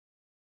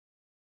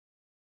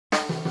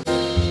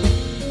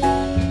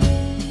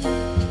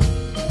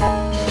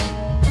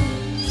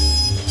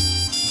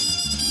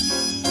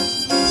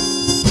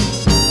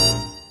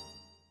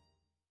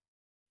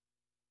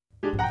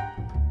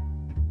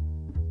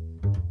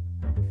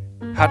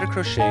How to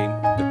crochet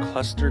the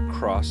cluster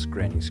cross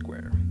granny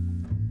square.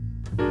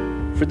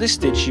 For this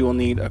stitch you will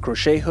need a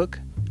crochet hook.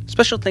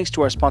 Special thanks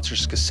to our sponsor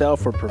Scacel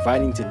for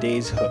providing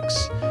today's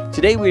hooks.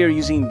 Today we are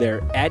using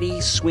their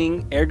Addy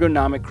Swing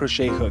ergonomic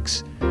crochet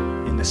hooks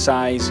in the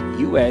size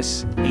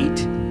US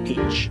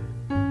 8H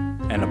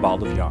and a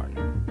ball of yarn.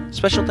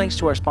 Special thanks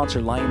to our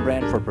sponsor Lion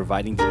Brand for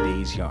providing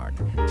today's yarn.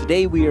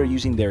 Today we are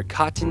using their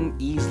Cotton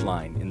Ease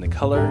line in the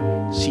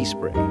color Sea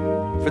Spray.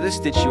 For this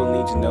stitch you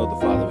will need to know the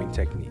following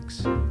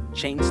techniques: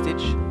 chain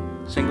stitch,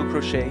 single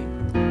crochet,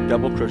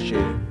 double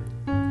crochet,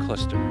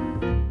 cluster.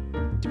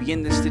 To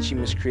begin this stitch you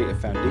must create a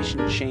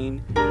foundation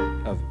chain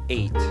of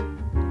 8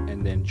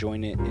 and then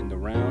join it in the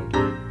round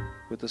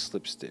with a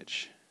slip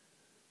stitch.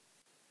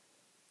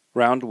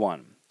 Round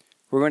 1.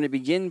 We're going to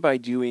begin by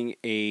doing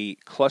a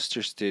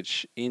cluster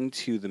stitch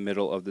into the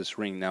middle of this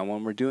ring. Now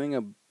when we're doing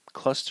a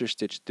cluster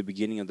stitch at the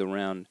beginning of the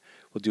round,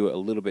 we'll do it a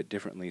little bit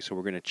differently. So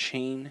we're going to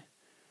chain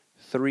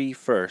 3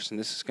 first, and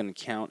this is going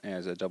to count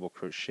as a double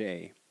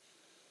crochet.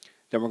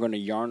 Then we're going to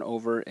yarn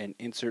over and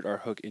insert our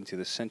hook into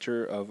the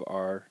center of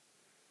our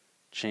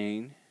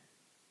chain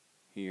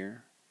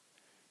here,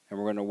 and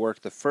we're going to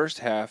work the first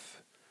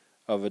half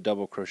of a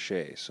double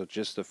crochet, so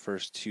just the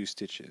first 2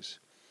 stitches.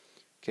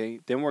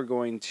 Okay, then we're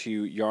going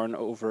to yarn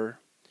over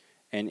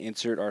and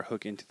insert our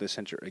hook into the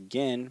center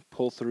again,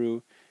 pull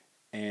through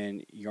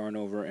and yarn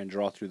over and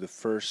draw through the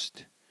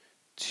first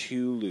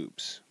 2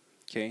 loops.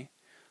 Okay,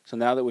 so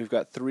now that we've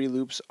got 3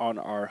 loops on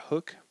our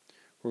hook,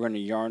 we're going to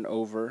yarn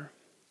over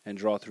and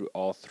draw through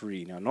all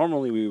 3. Now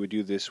normally we would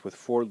do this with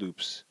 4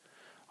 loops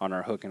on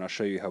our hook, and I'll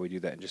show you how we do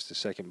that in just a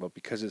second, but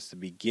because it's the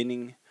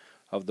beginning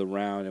of the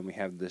round and we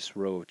have this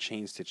row of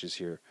chain stitches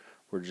here,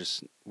 we're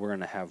going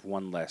to have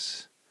 1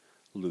 less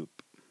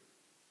loop.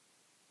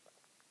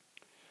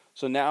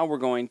 So now we're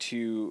going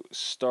to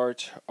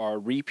start our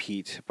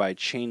repeat by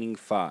chaining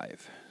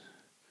 5.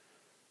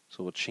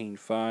 So we'll chain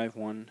 5,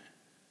 1,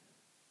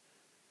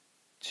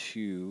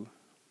 2,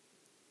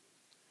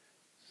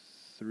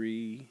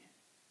 3,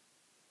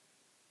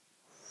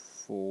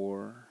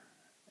 4,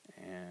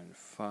 and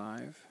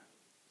 5.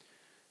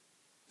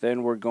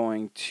 Then we're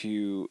going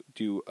to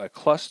do a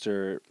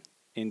cluster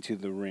into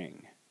the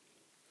ring.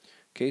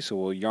 Okay, so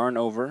we'll yarn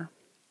over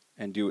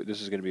and do it.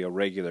 This is going to be a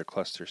regular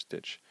cluster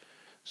stitch.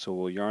 So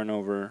we'll yarn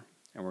over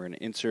and we're going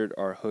to insert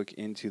our hook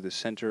into the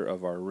center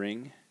of our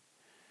ring,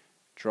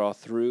 draw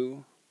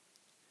through,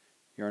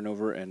 yarn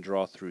over and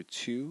draw through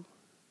 2.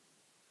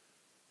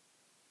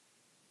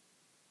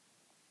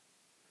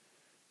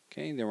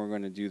 Okay, then we're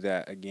going to do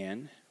that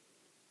again.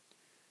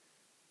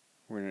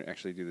 We're going to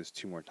actually do this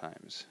 2 more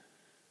times.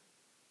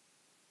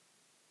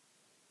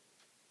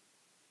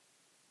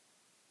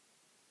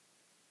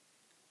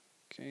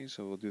 Okay,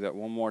 so we'll do that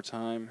 1 more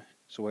time.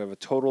 So we have a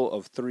total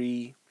of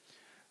 3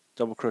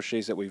 double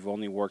crochets that we've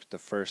only worked the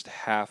first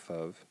half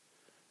of.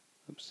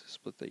 Oops,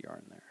 split the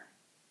yarn there.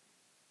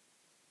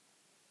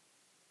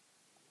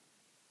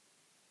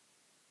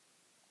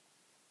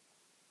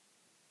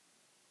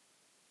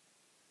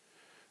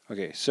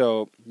 Okay,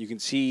 so you can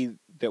see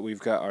that we've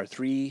got our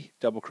 3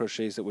 double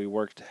crochets that we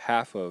worked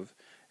half of,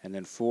 and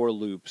then 4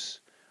 loops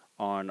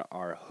on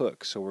our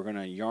hook. So we're going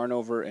to yarn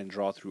over and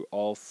draw through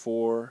all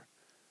 4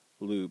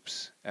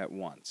 loops at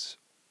once.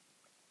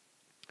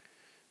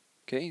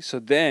 Okay, so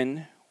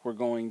then we're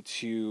going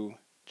to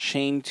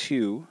chain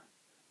 2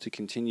 to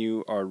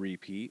continue our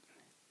repeat,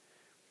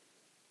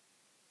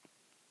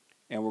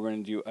 and we're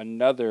going to do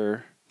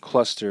another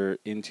cluster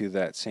into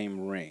that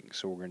same ring.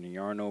 So we're going to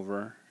yarn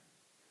over,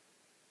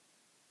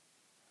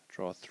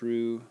 draw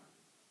through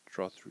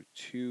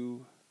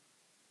 2,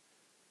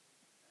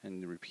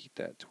 and repeat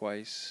that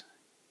twice.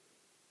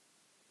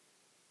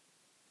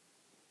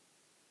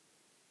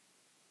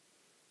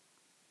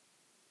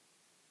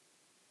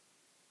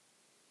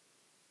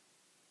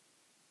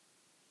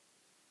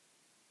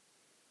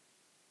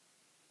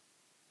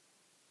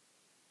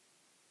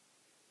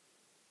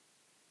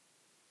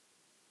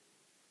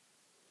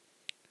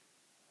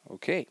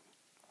 Okay,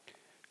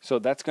 so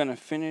that's going to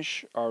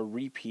finish our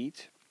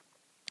repeat.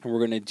 We're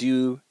going to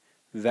do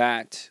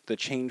that, the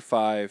chain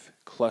 5,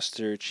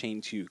 cluster,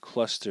 chain 2,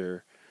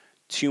 cluster,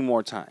 2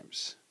 more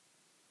times.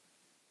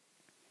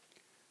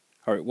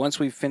 Alright, once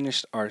we've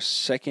finished our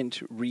second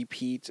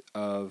repeat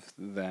of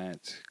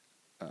that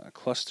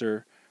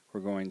cluster,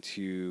 we're going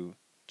to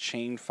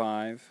chain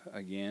 5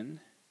 again.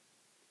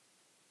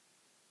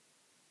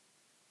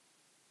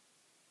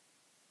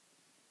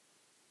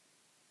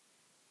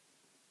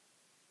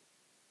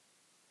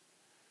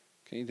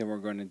 Okay, then we're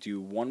going to do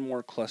 1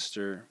 more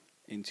cluster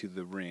into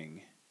the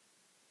ring.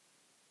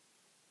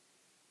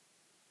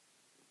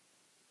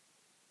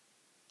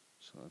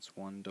 So that's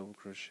 1 double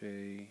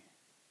crochet,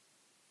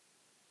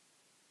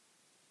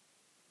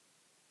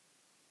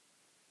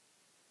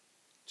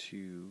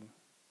 2,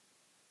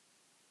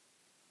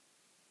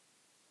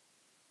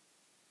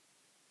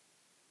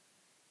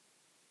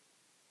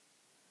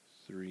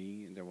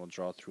 3, and then we'll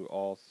draw through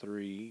all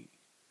 3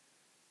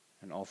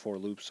 and all 4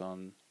 loops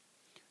on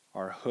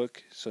our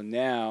hook. So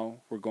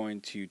now we're going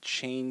to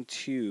chain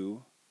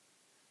 2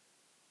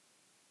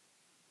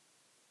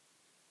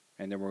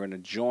 and then we're going to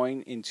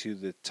join into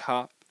the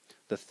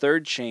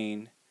third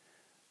chain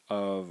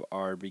of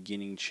our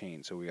beginning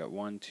chain. So we got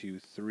 1, 2,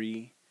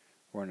 3.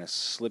 We're going to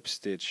slip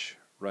stitch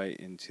right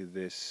into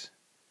this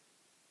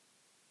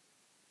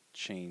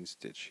chain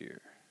stitch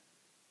here.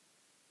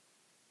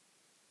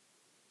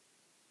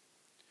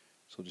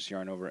 So just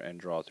yarn over and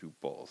draw through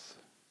both.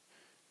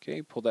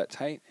 Okay, pull that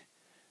tight,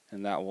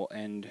 and that will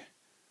end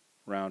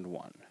round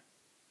 1.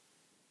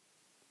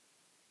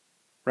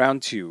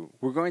 Round 2,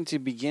 we're going to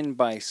begin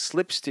by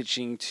slip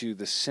stitching to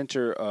the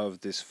center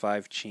of this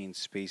 5 chain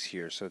space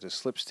here. So to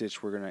slip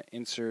stitch, we're going to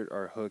insert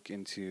our hook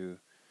into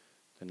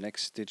the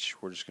next stitch.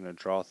 We're just going to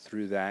draw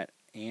through that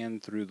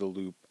and through the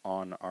loop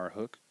on our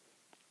hook.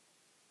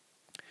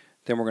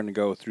 Then we're going to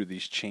go through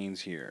these chains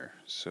here.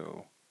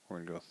 So we're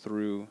going to go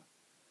through,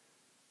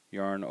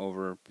 yarn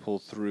over, pull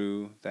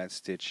through that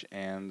stitch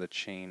and the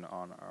chain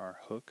on our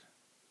hook.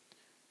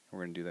 We're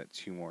going to do that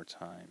 2 more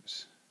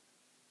times.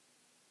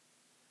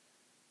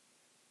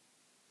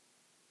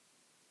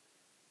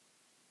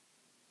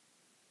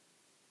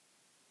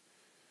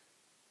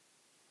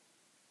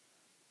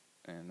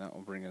 And that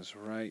will bring us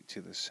right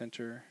to the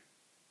center.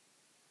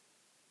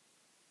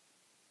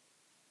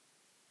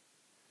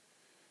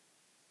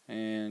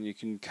 And you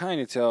can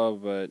kind of tell,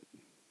 but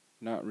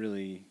not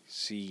really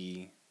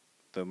see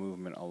the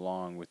movement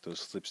along with those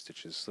slip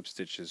stitches. Slip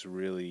stitch is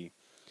really,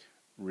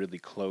 really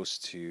close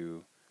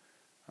to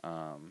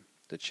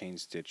the chain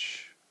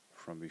stitch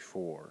from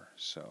before,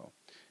 so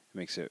it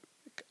makes it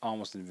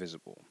almost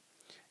invisible.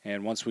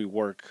 And once we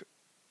work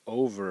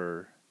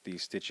over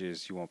these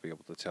stitches, you won't be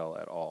able to tell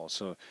at all.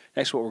 So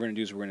next what we're going to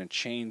do is we're going to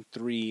chain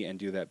 3 and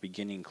do that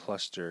beginning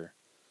cluster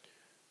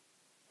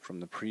from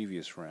the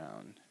previous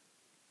round.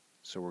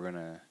 So we're going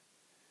to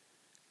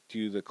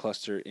do the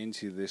cluster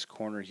into this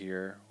corner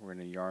here. We're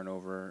going to yarn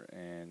over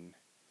and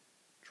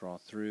draw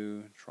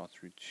through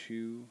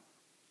 2,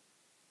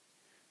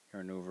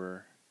 yarn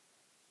over,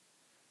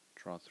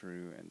 draw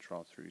through and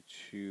draw through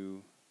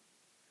 2.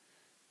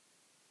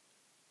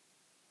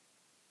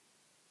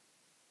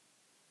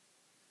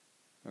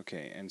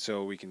 Okay, and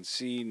so we can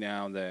see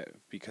now that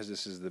because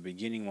this is the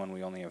beginning one,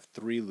 we only have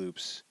 3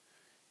 loops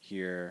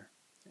here,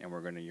 and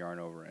we're going to yarn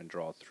over and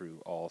draw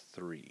through all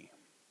 3.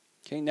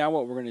 Okay, now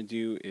what we're going to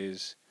do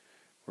is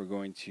we're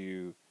going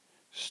to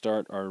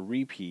start our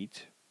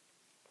repeat,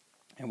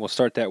 and we'll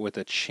start that with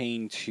a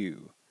chain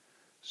 2.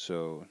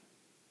 So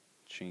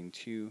chain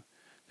 2,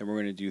 then we're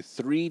going to do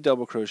 3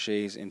 double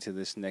crochets into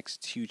this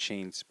next 2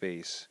 chain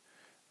space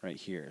right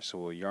here. So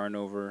we'll yarn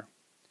over,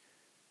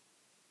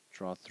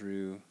 draw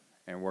through,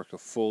 and work a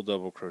full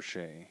double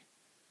crochet,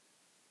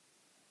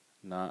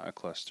 not a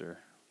cluster.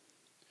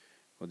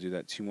 We'll do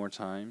that 2 more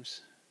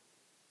times.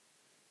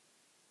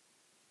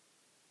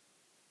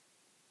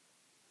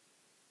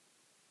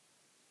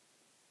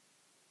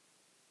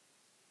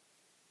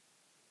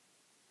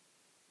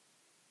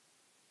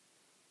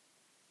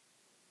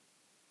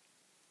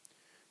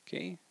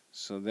 Okay,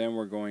 so then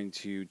we're going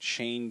to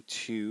chain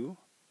 2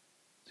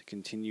 to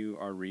continue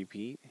our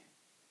repeat.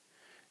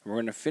 And we're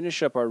going to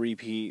finish up our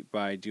repeat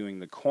by doing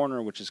the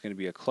corner, which is going to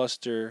be a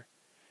cluster,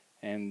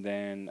 and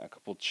then a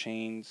couple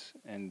chains,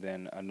 and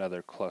then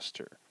another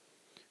cluster.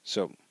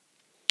 So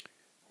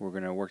we're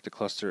going to work the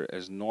cluster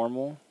as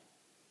normal.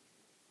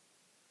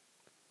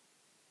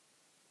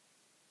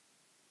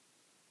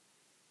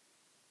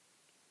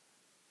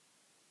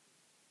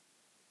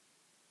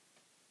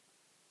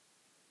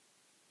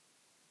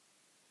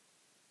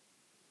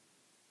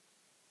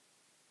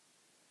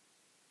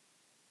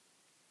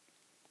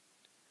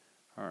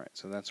 Alright,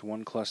 so that's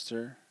 1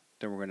 cluster.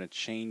 Then we're going to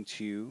chain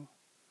 2.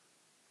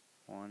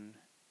 1,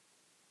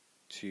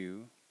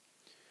 2.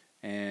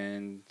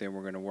 And then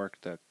we're going to work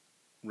the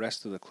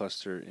rest of the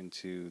cluster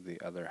into the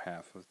other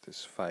half of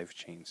this 5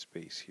 chain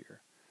space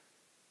here.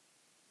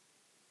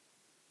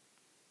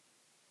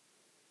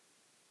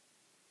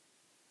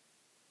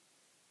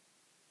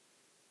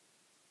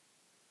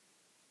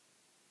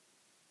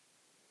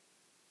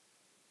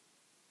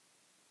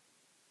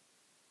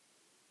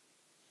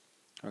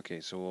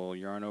 Okay, so we'll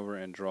yarn over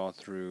and draw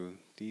through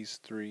these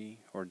 3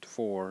 or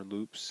 4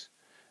 loops,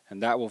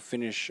 and that will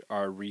finish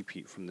our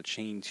repeat from the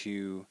chain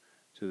 2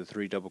 to the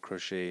 3 double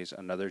crochets,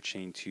 another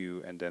chain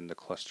 2, and then the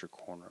cluster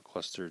corner,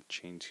 cluster,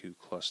 chain 2,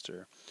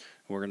 cluster.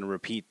 We're going to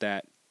repeat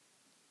that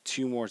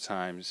 2 more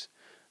times,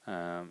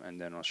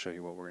 and then I'll show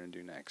you what we're going to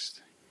do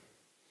next.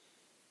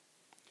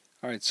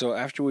 Alright, so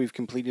after we've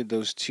completed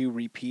those 2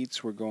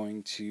 repeats, we're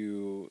going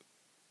to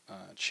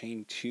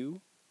chain 2.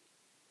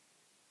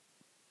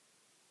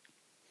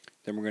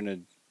 Then we're going to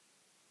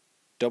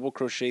double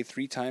crochet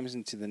 3 times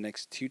into the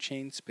next 2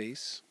 chain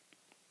space.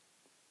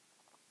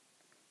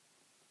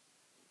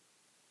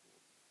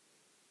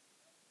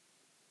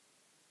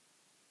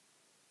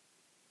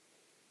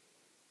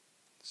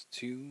 It's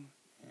 2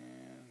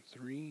 and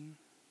 3.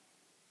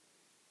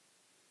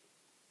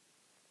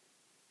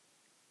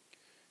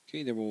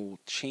 Okay, then we'll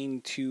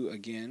chain 2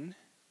 again.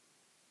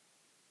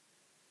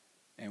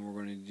 And we're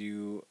going to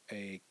do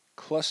a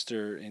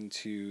cluster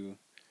into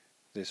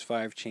this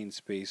 5 chain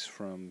space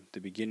from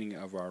the beginning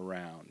of our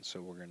round.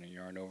 So we're going to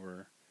yarn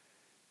over,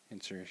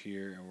 insert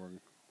here, and we're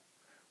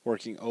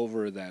working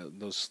over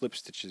those slip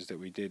stitches that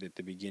we did at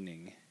the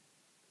beginning.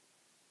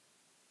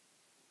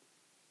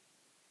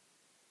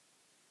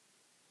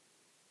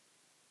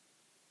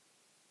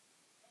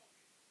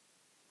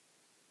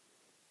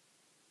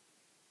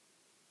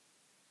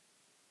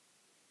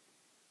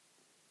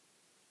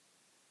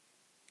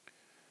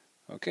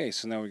 Okay,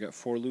 so now we got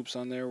 4 loops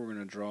on there. We're going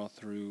to draw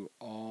through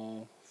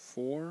all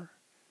 4.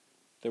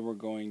 Then we're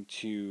going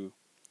to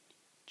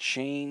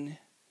chain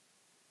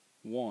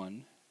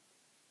 1,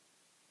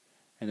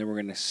 and then we're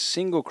going to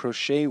single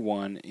crochet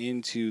 1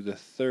 into the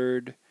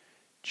 3rd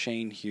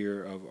chain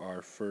here of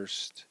our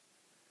first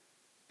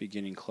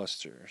beginning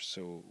cluster.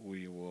 So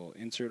we will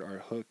insert our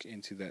hook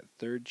into that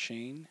 3rd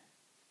chain,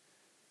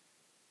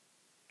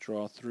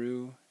 draw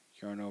through,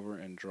 yarn over,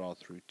 and draw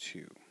through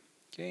 2.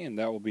 Okay, and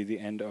that will be the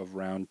end of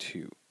round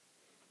 2.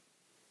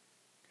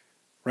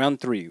 Round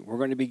 3, we're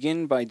going to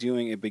begin by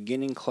doing a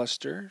beginning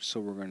cluster. So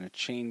we're going to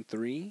chain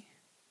 3,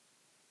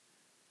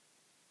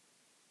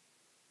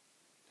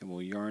 then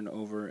we'll yarn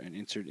over and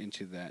insert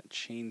into that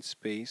chain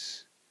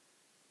space,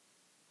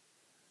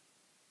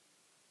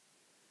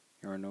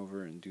 yarn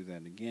over and do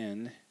that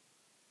again.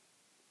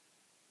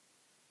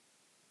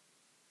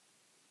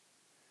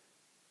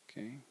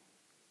 Okay.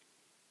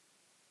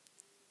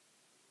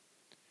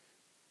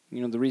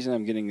 You know, the reason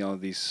I'm getting all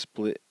these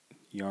split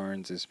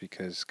yarns is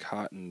because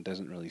cotton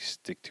doesn't really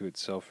stick to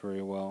itself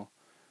very well,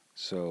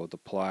 so the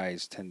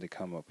plies tend to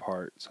come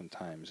apart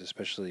sometimes,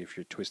 especially if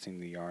you're twisting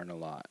the yarn a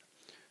lot.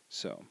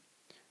 So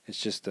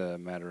it's just a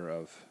matter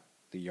of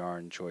the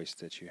yarn choice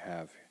that you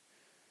have.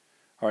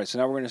 Alright, so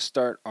now we're going to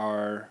start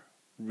our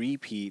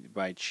repeat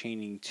by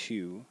chaining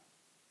 2,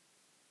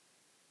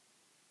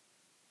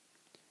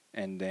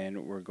 and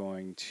then we're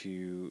going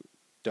to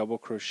double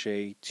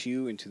crochet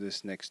 2 into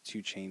this next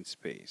 2 chain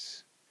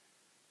space.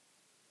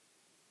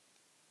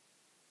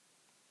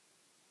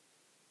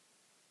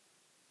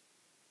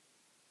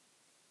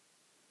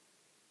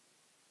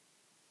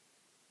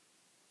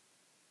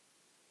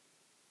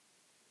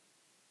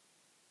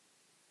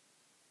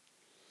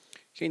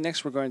 Okay,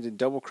 next we're going to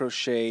double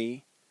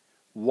crochet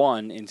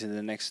 1 into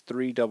the next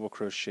 3 double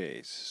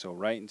crochets. So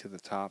right into the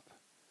top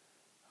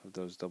of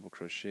those double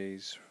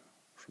crochets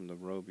from the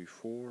row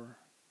before,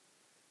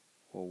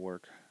 we'll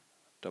work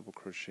double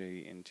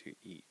crochet into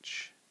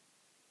each.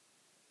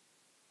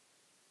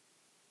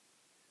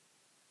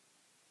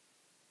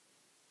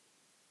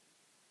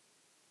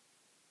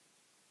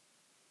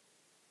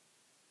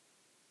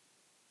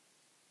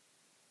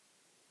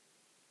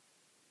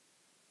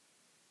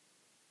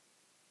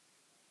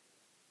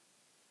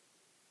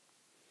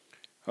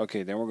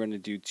 Okay, then we're going to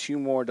do 2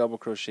 more double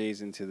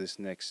crochets into this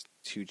next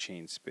 2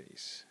 chain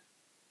space.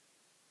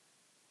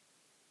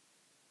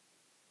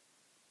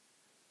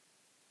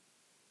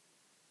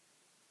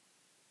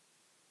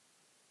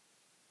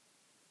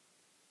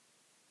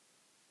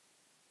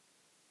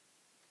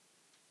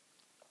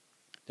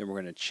 Then we're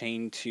going to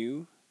chain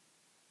 2,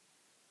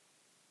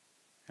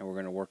 and we're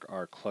going to work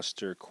our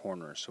cluster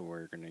corner. So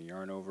we're going to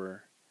yarn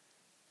over,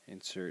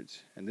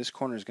 insert, and this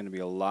corner is going to be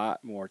a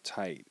lot more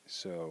tight,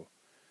 so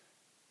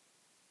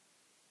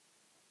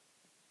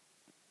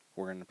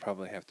we're going to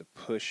probably have to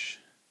push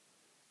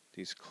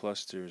these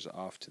clusters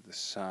off to the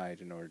side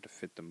in order to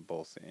fit them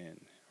both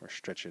in, or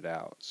stretch it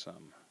out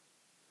some.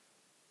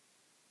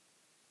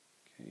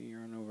 Okay,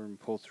 yarn over and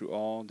pull through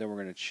all. Then we're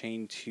going to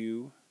chain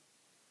 2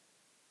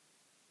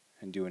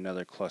 and do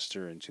another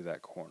cluster into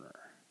that corner.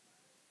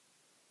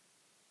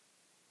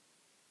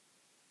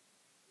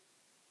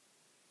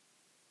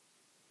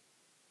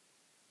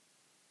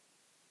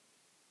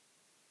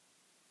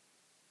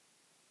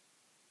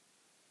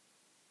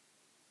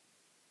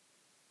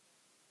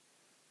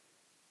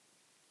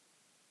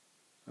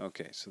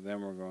 Okay, so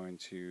then we're going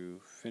to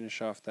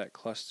finish off that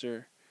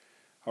cluster.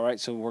 Alright,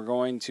 so we're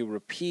going to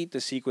repeat the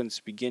sequence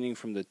beginning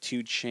from the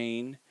 2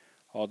 chain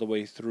all the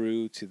way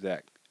through to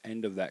that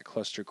end of that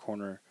cluster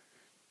corner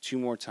 2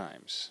 more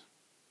times.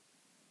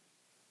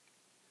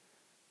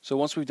 So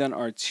once we've done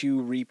our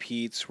 2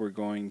 repeats, we're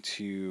going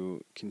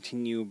to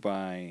continue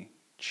by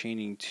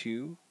chaining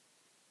 2.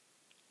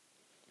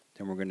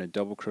 Then we're going to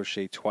double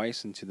crochet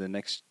twice into the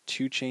next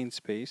 2 chain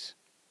space.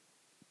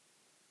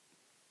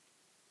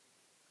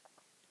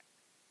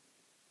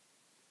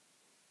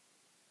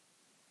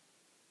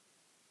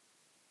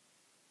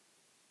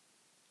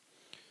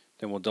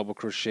 Then we'll double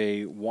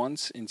crochet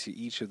once into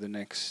each of the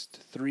next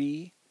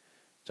 3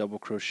 double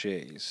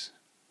crochets.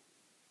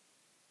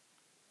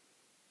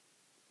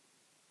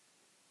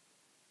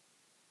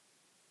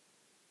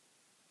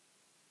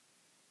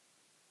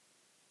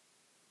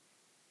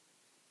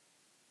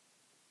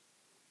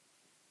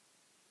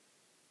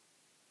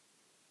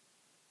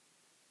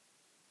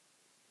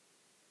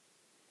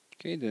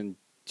 Okay, then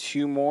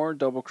 2 more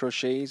double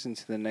crochets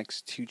into the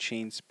next 2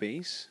 chain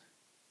space.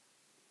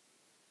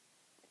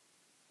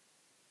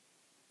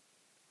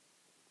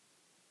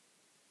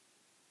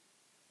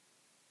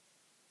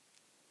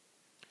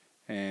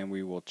 And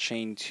we will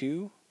chain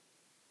 2,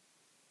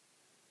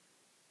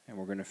 And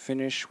we're going to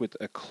finish with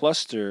a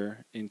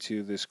cluster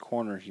into this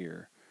corner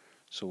here.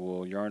 So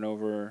we'll yarn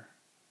over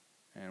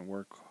and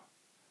work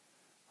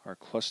our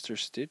cluster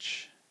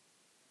stitch.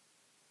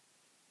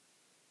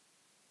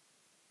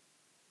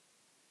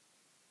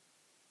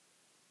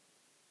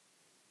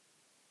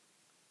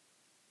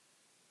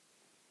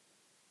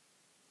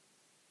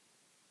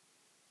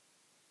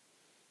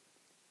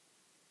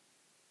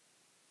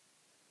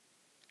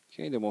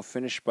 Okay, then we'll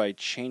finish by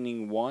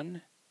chaining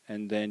one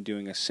and then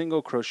doing a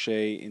single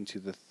crochet into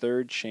the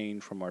third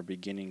chain from our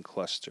beginning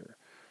cluster.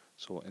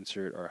 So we'll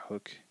insert our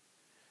hook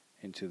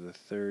into the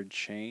third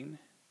chain,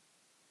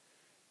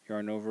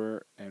 yarn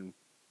over and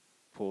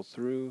pull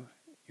through,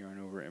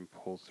 yarn over and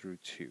pull through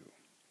two.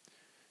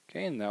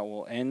 Okay, and that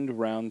will end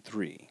round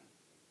 3.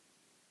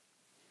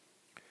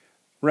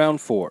 Round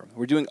 4.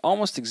 We're doing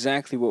almost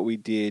exactly what we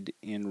did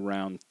in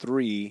round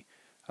 3,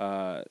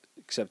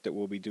 except that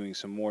we'll be doing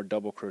some more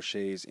double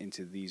crochets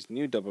into these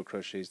new double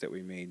crochets that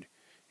we made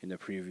in the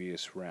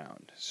previous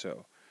round.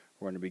 So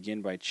we're going to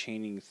begin by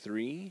chaining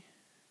 3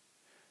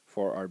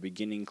 for our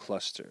beginning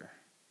cluster.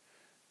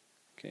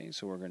 Okay,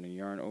 so we're going to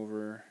yarn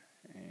over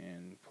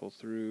and pull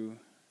through,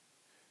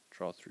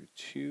 draw through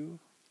 2,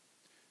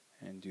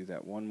 and do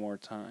that one more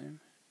time.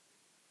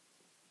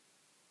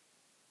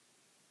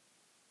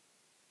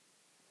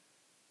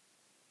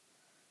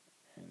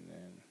 And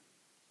then,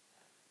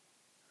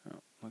 oh,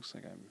 looks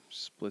like I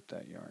split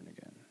that yarn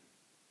again.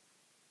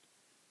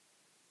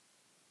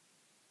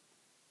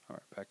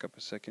 Alright, back up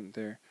a second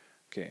there.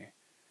 Okay,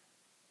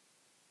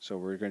 so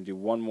we're going to do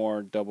one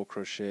more double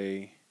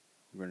crochet.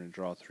 We're going to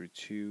draw through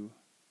 2.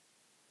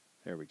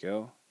 There we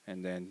go.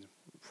 And then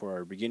for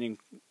our beginning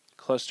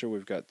cluster,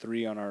 we've got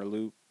 3 on our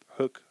loop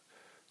hook,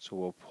 so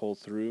we'll pull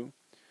through.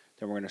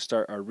 Then we're going to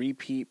start our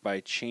repeat by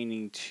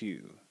chaining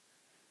 2.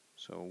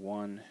 So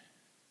 1,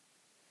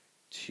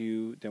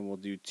 2, then we'll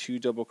do 2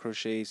 double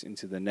crochets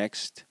into the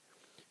next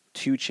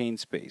 2 chain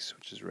space,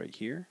 which is right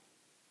here.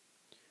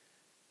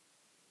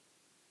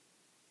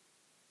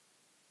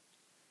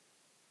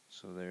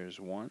 So there's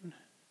 1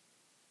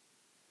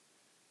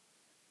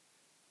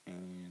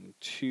 and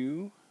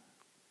 2.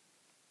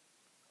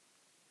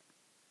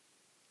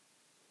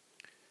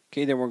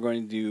 Okay, then we're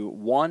going to do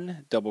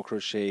 1 double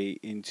crochet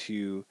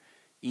into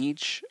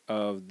each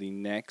of the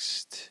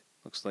next,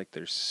 looks like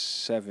there's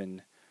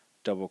 7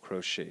 double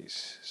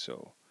crochets.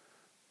 So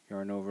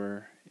yarn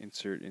over,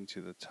 insert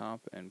into the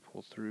top and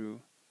pull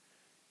through,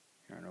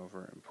 yarn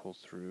over and pull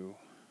through.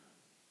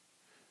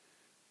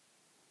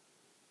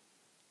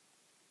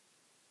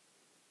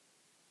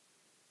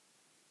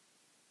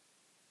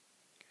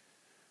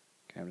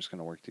 Okay, I'm just going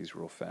to work these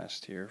real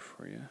fast here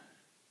for you.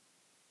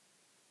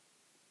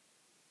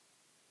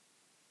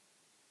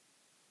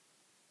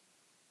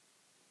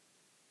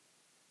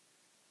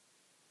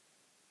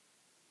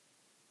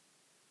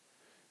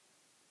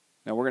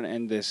 Now we're going to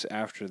end this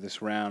after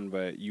this round,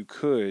 but you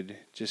could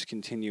just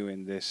continue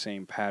in this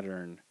same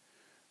pattern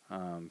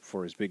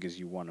for as big as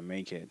you want to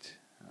make it.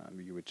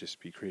 You would just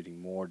be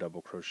creating more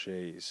double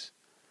crochets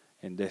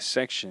in this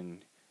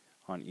section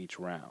on each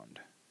round.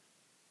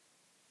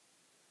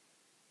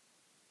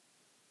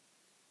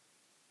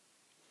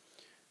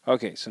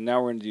 Okay, so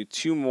now we're going to do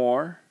 2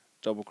 more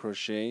double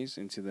crochets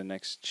into the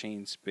next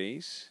chain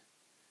space.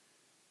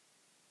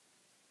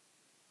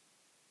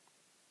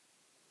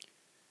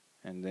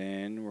 And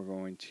then we're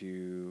going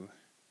to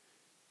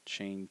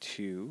chain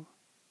 2.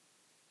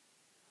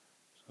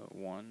 So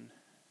 1,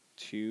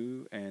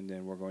 2, and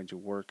then we're going to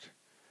work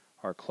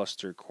our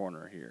cluster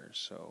corner here.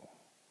 So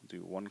we'll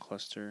do 1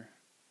 cluster.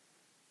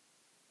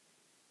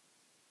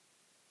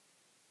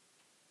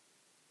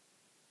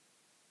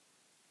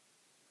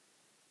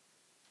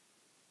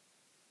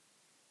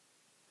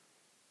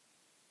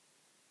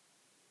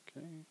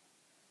 Okay,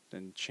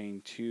 then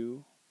chain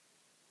 2,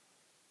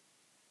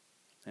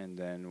 and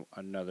then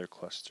another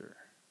cluster.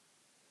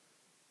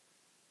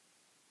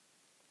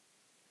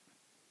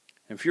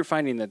 And if you're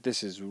finding that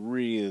this is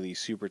really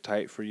super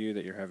tight for you,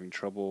 that you're having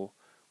trouble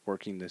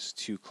working this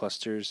 2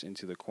 clusters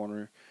into the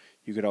corner,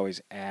 you could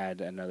always add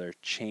another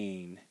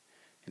chain.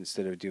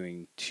 Instead of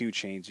doing 2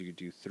 chains, you could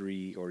do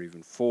 3 or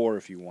even 4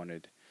 if you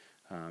wanted.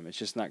 It's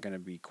just not going to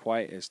be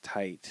quite as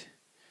tight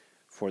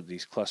for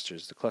these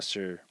clusters. The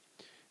cluster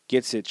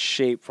gets its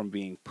shape from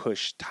being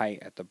pushed tight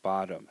at the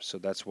bottom, so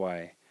that's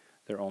why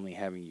they're only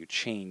having you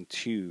chain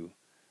 2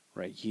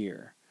 right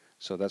here.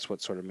 So that's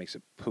what sort of makes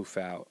it poof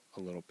out a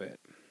little bit.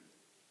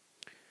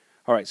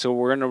 Alright, so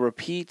we're going to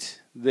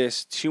repeat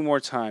this 2 more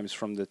times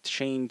from the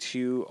chain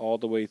 2 all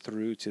the way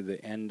through to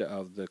the end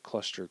of the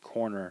cluster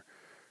corner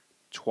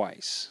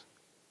twice.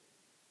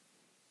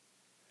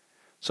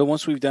 So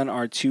once we've done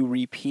our 2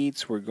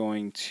 repeats, we're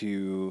going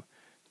to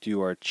do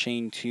our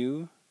chain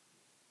 2.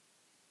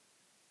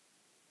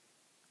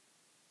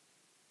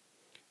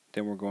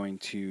 Then we're going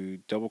to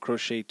double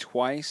crochet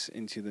twice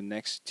into the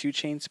next 2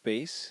 chain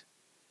space.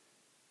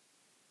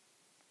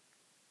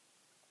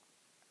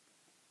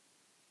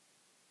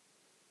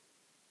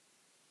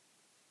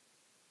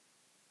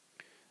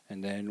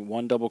 And then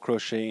 1 double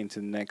crochet into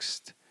the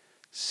next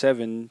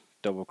 7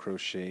 double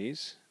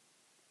crochets.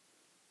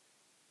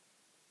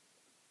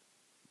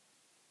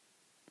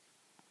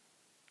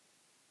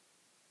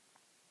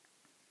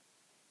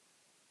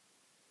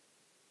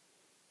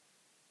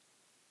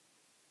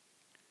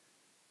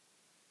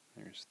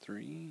 There's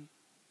 3.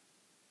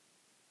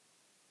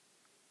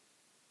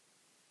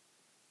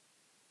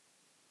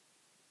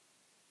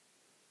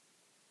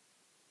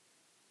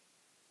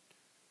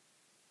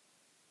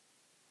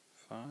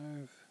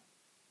 Five.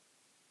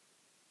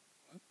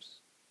 Whoops.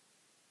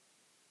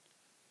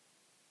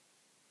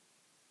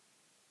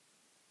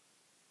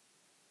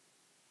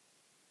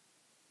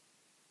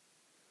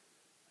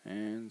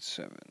 And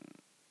 7.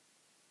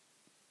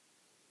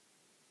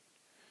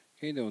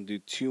 Okay, then we'll do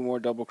 2 more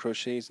double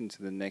crochets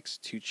into the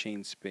next 2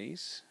 chain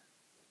space.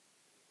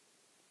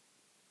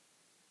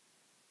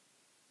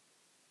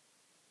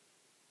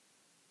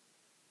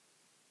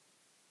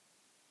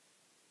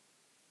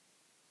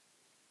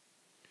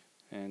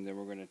 And then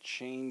we're going to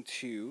chain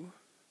 2.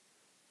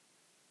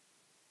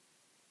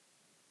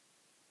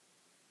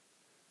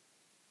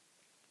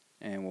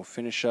 And we'll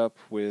finish up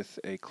with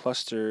a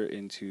cluster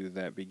into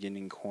that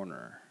beginning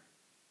corner.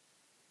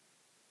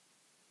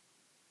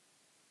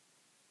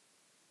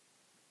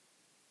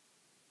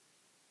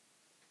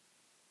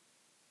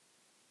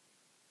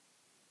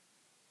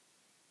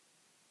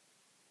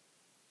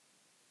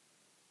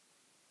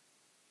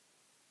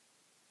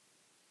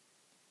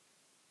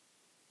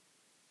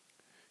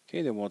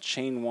 Okay, then we'll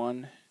chain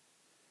 1,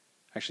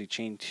 actually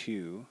chain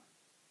 2.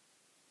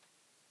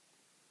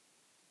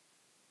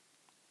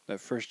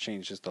 That first chain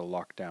is just to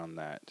lock down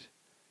that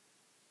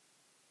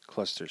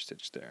cluster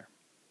stitch there.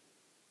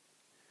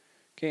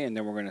 Okay, and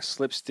then we're going to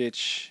slip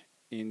stitch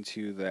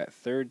into that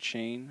third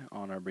chain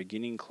on our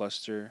beginning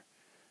cluster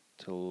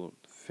to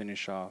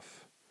finish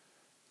off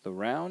the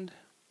round,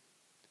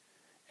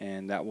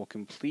 and that will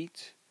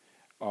complete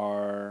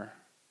our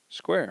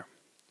square.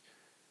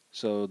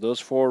 So those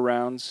 4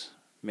 rounds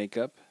make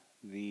up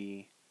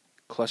the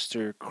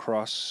cluster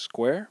cross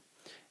square,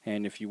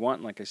 and if you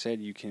want, like I said,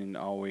 you can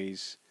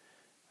always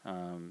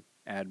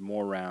add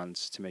more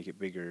rounds to make it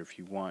bigger. If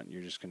you want,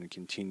 you're just going to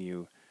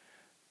continue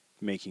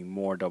making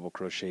more double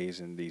crochets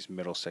in these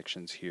middle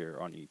sections here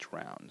on each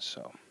round.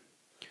 So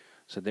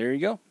there you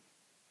go.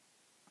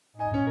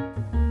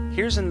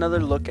 Here's another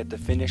look at the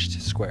finished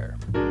square.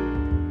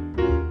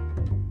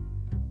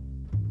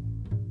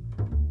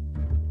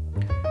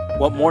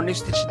 Want more New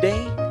Stitch A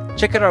Day?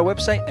 Check out our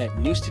website at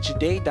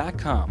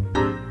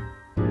newstitchaday.com.